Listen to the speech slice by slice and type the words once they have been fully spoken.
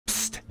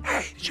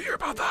Hey, did you hear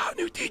about the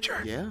new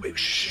teacher? Yeah. Wait,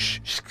 shh,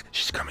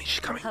 she's coming,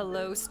 she's coming.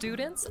 Hello,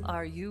 students.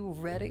 Are you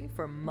ready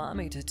for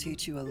mommy to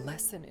teach you a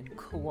lesson in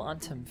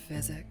quantum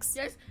physics?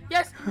 Yes,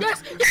 yes,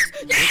 yes, yes,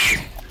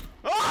 yes!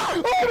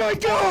 Oh my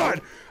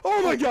god!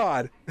 Oh my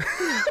god!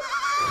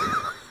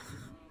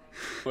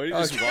 Why do you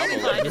just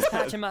wobble? I just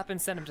patch him up and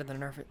send him to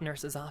the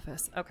nurse's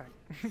office. Okay.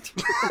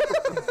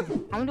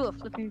 I'm gonna do a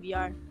flipping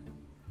VR.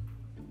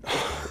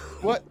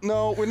 What?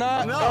 No, we're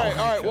not. No. All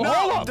right. Well, No,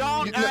 hold up.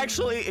 don't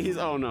actually. He's.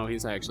 Oh no,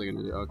 he's actually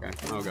gonna do. Okay.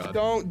 Oh god.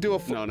 Don't do a.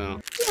 No.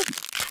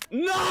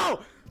 No.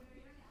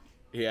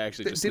 He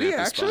actually just Did snapped he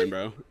his actually?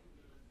 spine,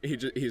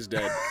 bro. He's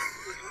dead.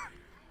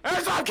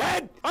 What's up,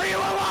 kid? Are you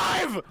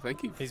alive? I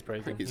think He's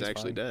breathing. he's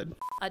actually dead.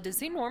 Does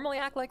he normally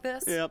act like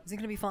this? Yep. Is he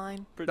gonna be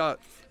fine?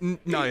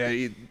 No,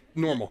 yeah,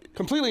 normal,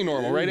 completely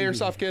normal, right,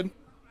 Airsoft kid?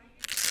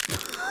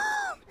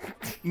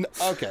 No,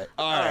 okay,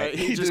 all right.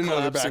 He just did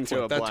another collapsed into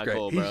backflip. a That's black great.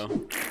 hole,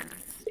 bro.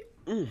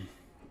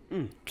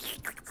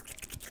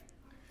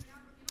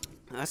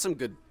 That's some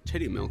good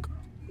titty milk.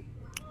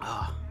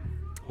 Ah.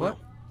 What?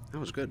 That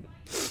was good.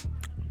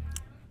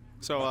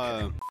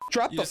 So,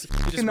 Drop You the just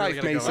fucking really knife,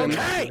 gotta go Mason. in.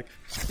 Hey!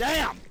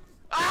 Damn!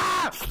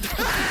 Ah!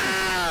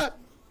 Ah!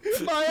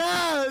 My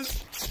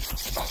ass!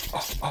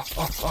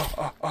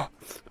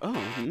 Oh,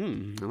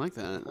 I like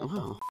that.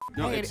 Wow.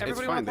 No, Hey, it's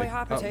everybody fine. wanna play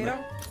hot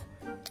potato?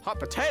 Hot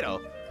potato?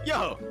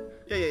 Yo!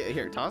 Yeah,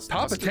 here, toss.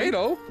 Hot toss it to me.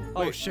 potato?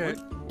 Oh Wait, shit.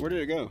 Where did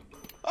it go?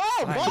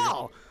 Oh,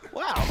 ball!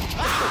 Wow!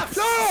 Ah!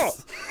 No!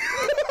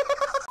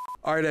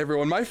 All right,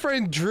 everyone. My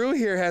friend Drew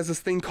here has this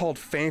thing called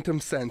Phantom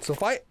Sense. So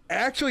if I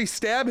actually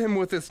stab him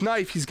with this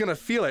knife, he's gonna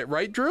feel it,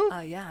 right, Drew?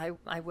 Yeah,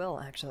 I will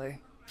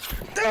actually.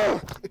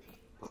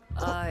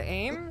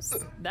 Ames?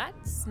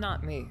 That's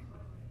not me.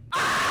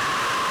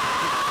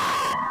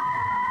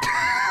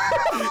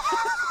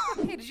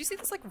 Hey, did you see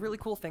this like really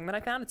cool thing that I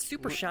found? It's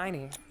super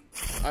shiny.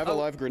 I have a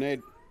live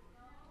grenade.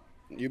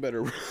 You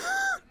better.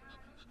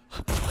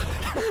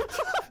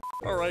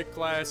 All right,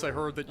 class. I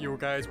heard that you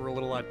guys were a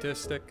little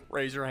autistic.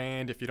 Raise your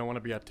hand if you don't want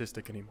to be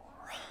autistic anymore.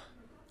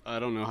 I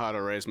don't know how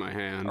to raise my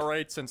hand. All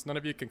right, since none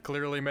of you can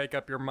clearly make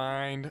up your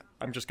mind,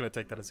 I'm just gonna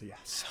take that as a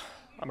yes.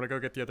 I'm gonna go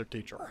get the other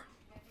teacher.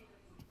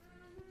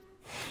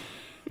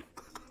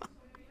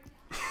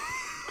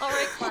 All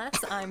right, class,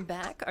 I'm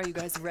back. Are you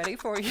guys ready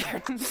for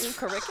your new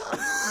curriculum?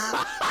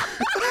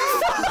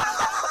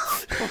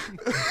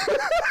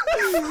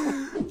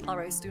 All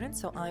right,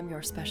 students, so I'm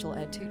your special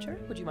ed teacher.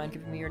 Would you mind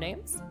giving me your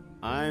names?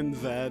 I'm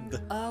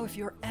Zed. Oh, if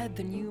you're Ed,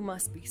 then you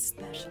must be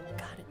special.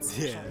 God, it's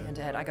special and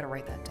Ed. I gotta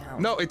write that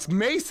down. No, it's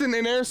Mason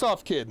and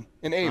Airsoft Kid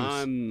and Ames.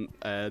 I'm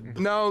Ed.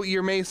 No,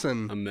 you're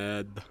Mason. I'm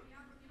Ed.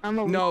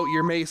 No,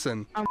 you're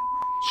Mason.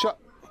 Shut.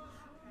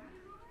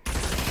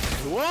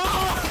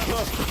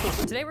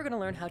 Whoa! Today we're gonna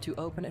learn how to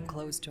open and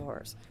close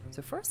doors.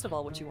 So first of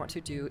all, what you want to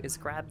do is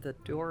grab the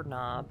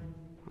doorknob.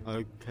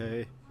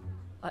 Okay.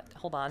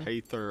 Hold on.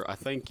 Peter, I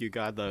think you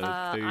got the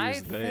I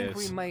think this.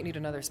 we might need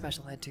another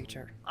special ed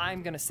teacher.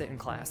 I'm gonna sit in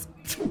class.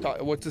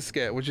 What's the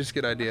skit? What's your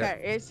skit idea?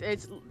 Okay,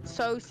 it's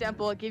so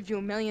simple. It gives you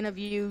 1 million of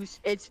views.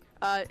 It's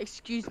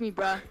excuse me,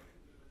 bruh.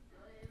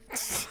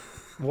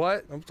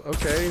 What?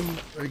 Okay.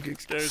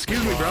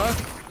 Excuse me, bro.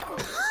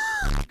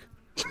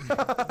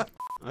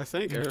 I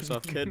think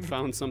Airsoft Kid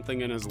found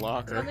something in his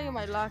locker. Something in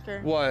my locker.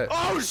 What?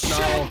 Oh shit!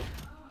 No.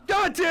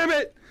 God damn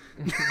it!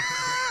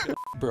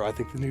 Bro, I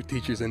think the new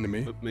teacher's into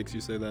me. What makes you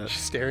say that?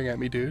 She's staring at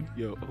me, dude.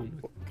 Yo, oh my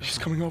god. She's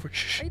coming over.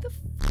 Shh. Are you the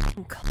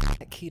f***ing cunt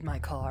that keyed my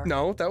car?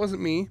 No, that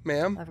wasn't me,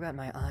 ma'am. I've got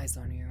my eyes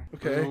on you.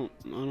 Okay. I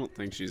don't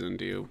think she's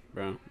into you,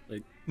 bro.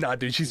 Like, Nah,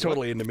 dude, she's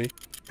totally into me.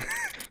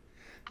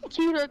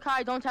 Key her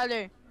car. Don't tell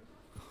her.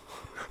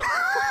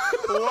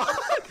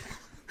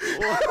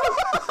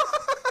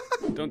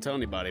 don't tell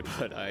anybody,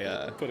 but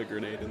I put a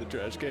grenade in the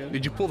trash can.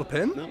 Did you pull the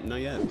pin? No,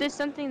 not yet. There's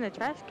something in the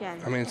trash can.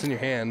 I mean, it's in your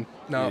hand.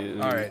 No.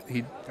 Yeah. All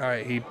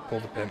right. He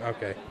pulled the pin.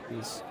 Okay.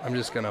 Yes. I'm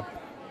just gonna.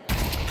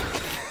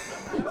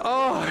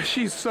 Oh,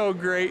 she's so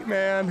great,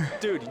 man.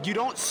 Dude, you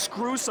don't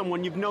screw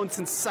someone you've known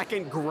since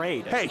 2nd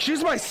grade. Hey,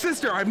 she's my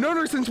sister. I've known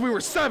her since we were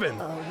 7.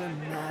 Oh, we're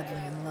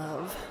madly in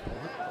love.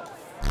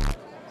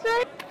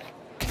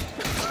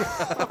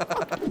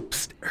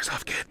 Psst,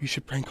 Airsoft Kid. You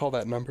should prank call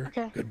that number.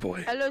 Okay. Good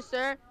boy. Hello,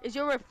 sir. Is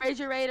your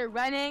refrigerator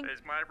running?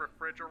 Is my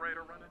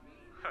refrigerator running?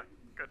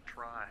 Good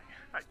try.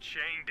 I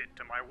chained it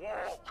to my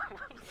wall.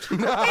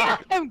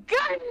 I'm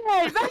good.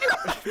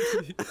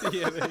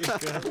 Yeah, there you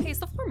go. Hey, is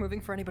the floor moving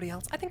for anybody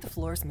else? I think the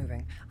floor is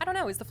moving. I don't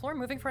know. Is the floor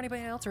moving for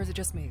anybody else, or is it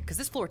just me? Because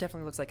this floor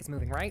definitely looks like it's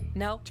moving, right?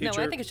 No, no,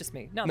 Teacher. I think it's just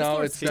me. No, this No,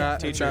 floor it's is not.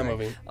 definitely It's not moving.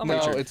 moving. Oh my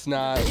No, God. it's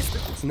not.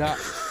 It's not.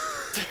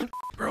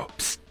 Bro,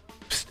 psst,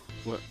 psst.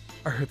 What?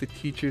 I heard the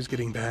teacher's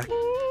getting back.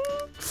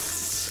 Oh,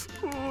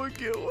 I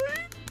can't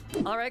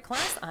wait. All right,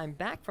 class, I'm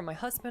back from my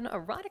husband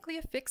erotically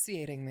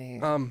asphyxiating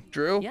me.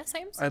 Drew? Yes,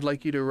 Ames? I'd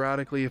like you to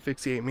erotically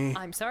asphyxiate me.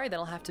 I'm sorry,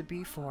 that'll have to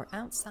be for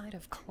outside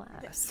of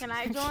class. Can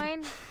I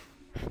join?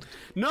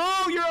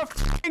 No, you're a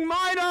f***ing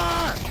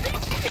minor!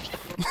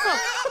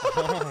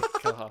 Oh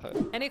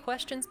god. Any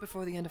questions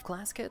before the end of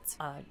class, kids?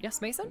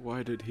 Yes, Mason?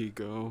 Why did he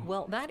go?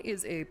 Well, that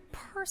is a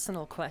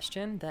personal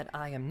question that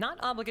I am not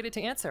obligated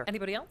to answer.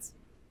 Anybody else?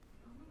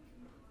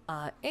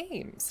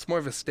 Ames. It's more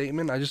of a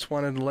statement. I just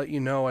wanted to let you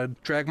know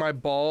I'd drag my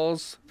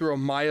balls through a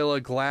mile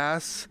of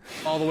glass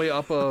all the way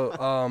up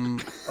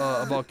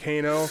a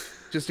volcano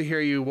just to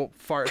hear you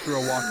fart through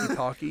a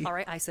walkie-talkie. All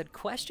right, I said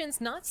questions,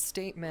 not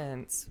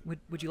statements.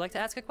 Would you like to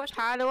ask a question?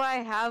 How do I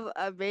have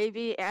a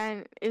baby?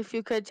 And if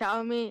you could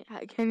tell me,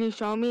 can you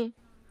show me?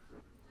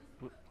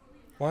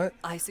 What?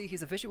 I see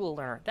he's a visual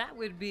learner. That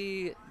would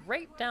be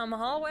right down the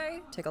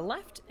hallway, take a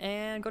left,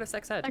 and go to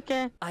sex ed.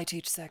 Okay. I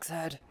teach sex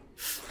ed.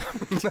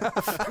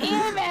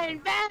 Even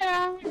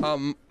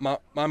better.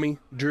 Mommy,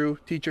 Drew,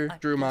 teacher,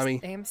 Drew,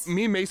 mommy. Ames?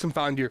 Me and Mason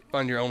found your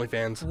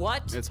OnlyFans.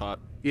 What? It's hot.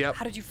 Yep.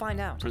 How did you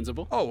find out?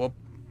 Principal? Oh, well,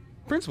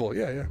 principal,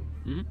 yeah.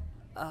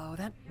 Oh,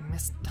 that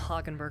Miss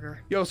Hagenberger.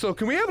 Yo, so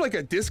can we have like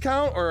a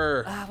discount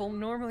or Well,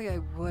 normally I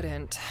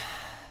wouldn't,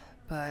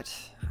 but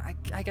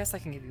I guess I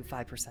can give you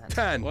 5%.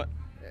 10? What?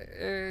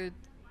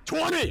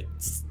 20!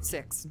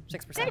 6%.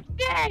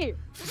 50!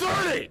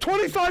 30!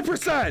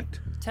 25%!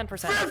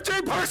 10%.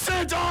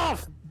 50%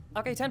 off!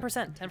 Okay,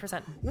 10%.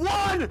 10%.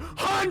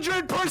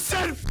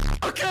 100%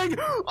 fucking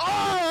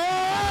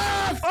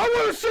off! I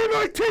want to see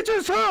my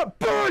teacher's hat,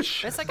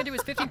 Bush! Best I can do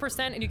is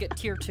 15% and you get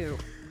tier 2.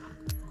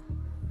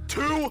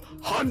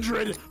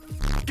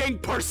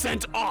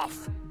 200%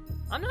 off!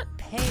 I'm not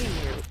paying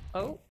you.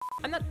 Oh,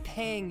 I'm not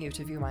paying you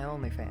to view my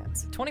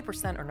OnlyFans.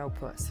 20% or no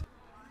puss.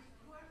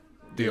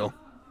 Deal.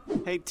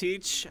 Hey,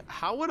 Teach,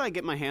 how would I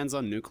get my hands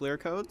on nuclear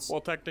codes?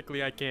 Well,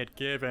 technically I can't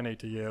give any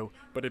to you,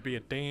 but it'd be a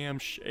damn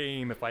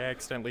shame if I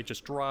accidentally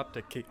just dropped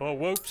a key. Oh,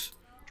 whoops!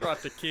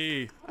 Dropped a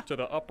key to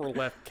the upper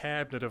left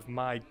cabinet of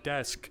my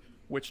desk,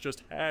 which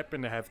just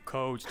happened to have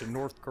codes to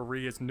North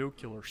Korea's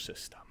nuclear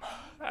system.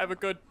 Have a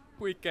good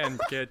weekend,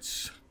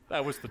 kids.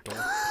 That was the door.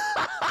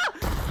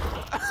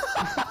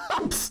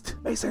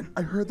 Psst, Mason,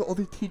 I heard the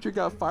other teacher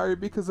got fired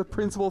because the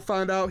principal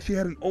found out she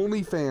had an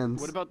OnlyFans.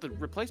 What about the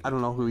replacement? I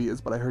don't know who he is,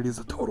 but I heard he's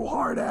a total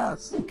hard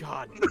ass.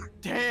 God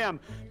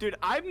damn. Dude,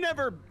 I'm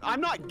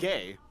not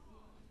gay.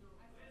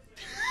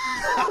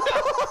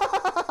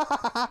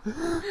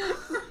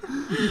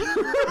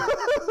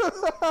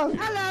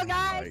 Hello,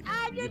 guys.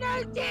 I'm your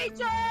new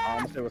teacher.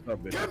 Say what's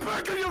up, bitch. Get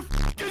back in your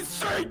fucking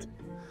seat!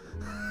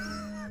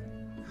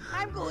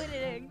 I'm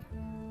glitting.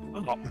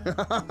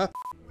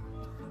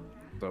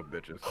 What's up,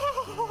 bitches?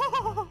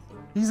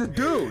 He's a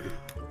dude.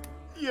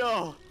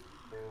 Yo,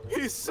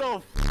 he's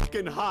so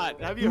fucking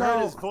hot. Have you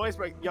heard his voice?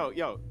 Yo,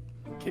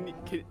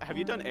 have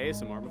you done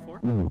ASMR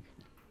before?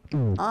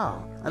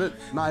 Ah, I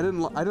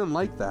didn't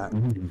like that.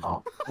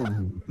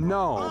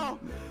 No.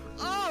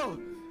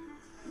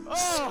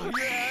 Oh,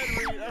 yeah.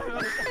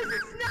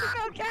 It's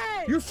not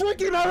okay. You're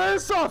freaking out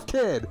airsoft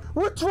kid.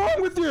 What's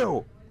wrong with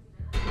you?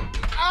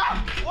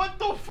 Ah! What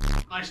the f?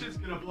 My shit's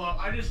gonna blow up.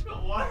 I just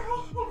spilled water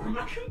all over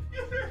my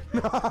computer.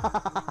 Okay,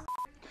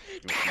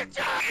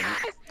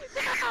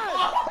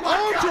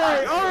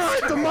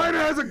 alright, the miner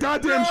has a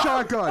goddamn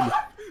shotgun.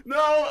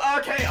 No,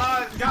 okay,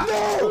 God.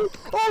 No!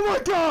 Oh my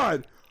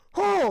god!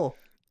 Oh!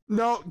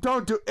 No,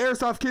 don't do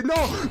airsoft kid. No!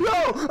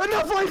 No!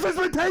 Enough life has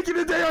been taken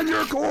today on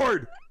your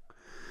accord!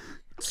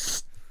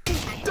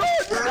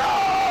 Don't,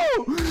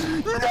 no!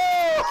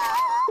 No!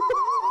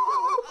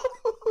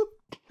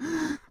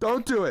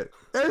 Don't do it.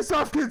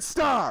 Airsoft kid,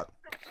 stop!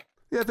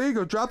 Yeah, there you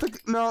go. Drop the.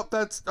 No,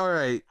 that's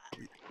alright.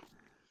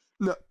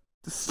 No.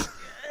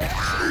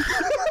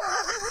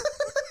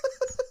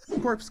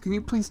 Corpse, can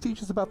you please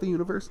teach us about the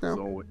universe now?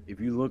 So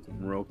if you look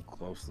real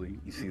closely,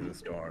 you see the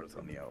stars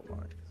on the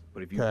outlines.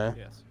 But if you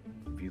Yes.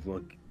 if you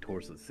look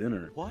towards the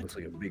center, What? it looks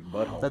like a big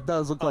butthole. That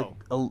does look like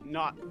a.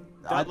 Not.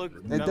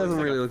 It doesn't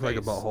really look like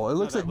a face. butthole. It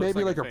looks No, like that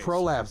maybe like a face.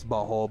 prolapse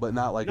butthole, but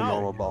not like a No.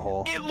 normal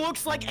butthole. It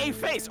looks like a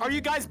face. Are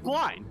you guys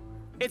blind?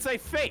 It's a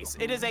face.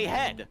 It is a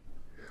head.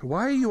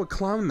 Why are you a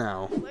clown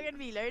now? We're gonna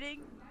be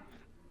learning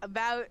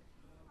about.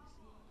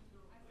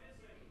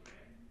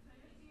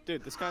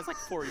 Dude, this guy's like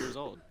 4 years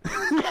old.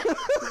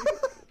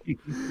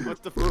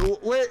 What the?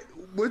 Wait,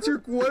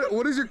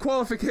 what is your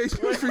qualifications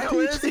for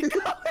Where is he teaching?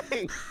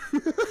 going?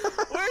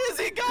 Where is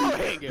he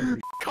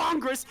going?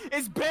 Congress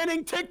is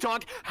banning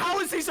TikTok. How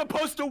is he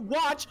supposed to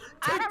watch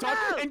TikTok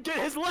and get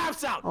his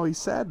laughs out? Oh, he's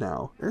sad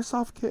now.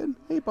 Airsoft kid.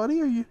 Hey,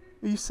 buddy, are you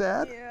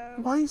sad? Yeah.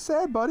 Why are you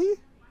sad, buddy?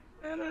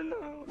 I don't know.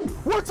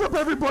 What's up,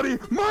 everybody?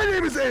 My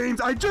name is Ames.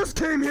 I just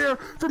came here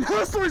from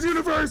Hustlers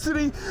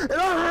University, and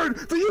I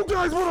heard that you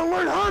guys want to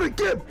learn how to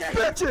get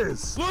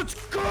bitches. Let's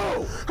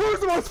go! Who's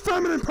the most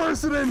feminine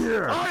person in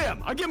here? I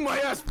am! I get my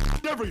ass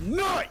every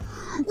night!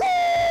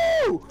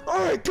 Woo! All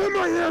right, come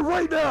right here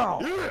right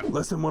now. Yeah.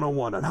 Lesson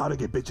 101 on how to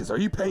get bitches. Are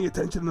you paying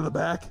attention in the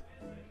back?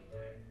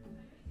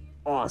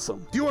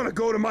 Awesome. Do you want to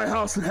go to my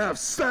house and have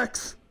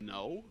sex?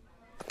 No.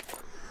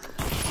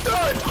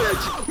 Alright,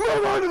 bitch!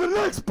 Move on to the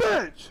next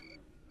bitch!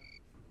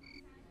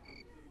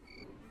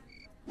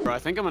 Bro, I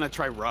think I'm gonna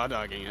try raw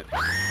dogging it.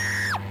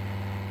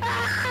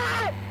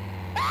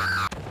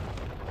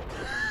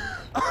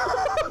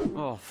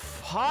 Oh,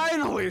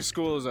 finally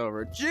school is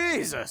over.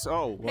 Jesus.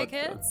 Oh, Hey what?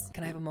 kids,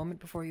 can I have a moment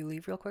before you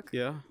leave real quick?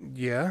 Yeah.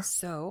 Yeah.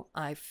 So,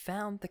 I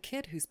found the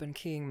kid who's been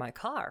keying my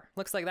car.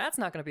 Looks like that's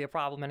not gonna be a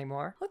problem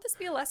anymore. Let this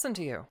be a lesson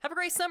to you. Have a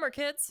great summer,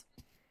 kids!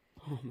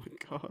 Oh my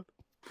god.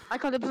 I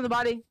caught dips in the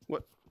body.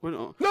 What? What?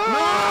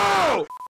 No!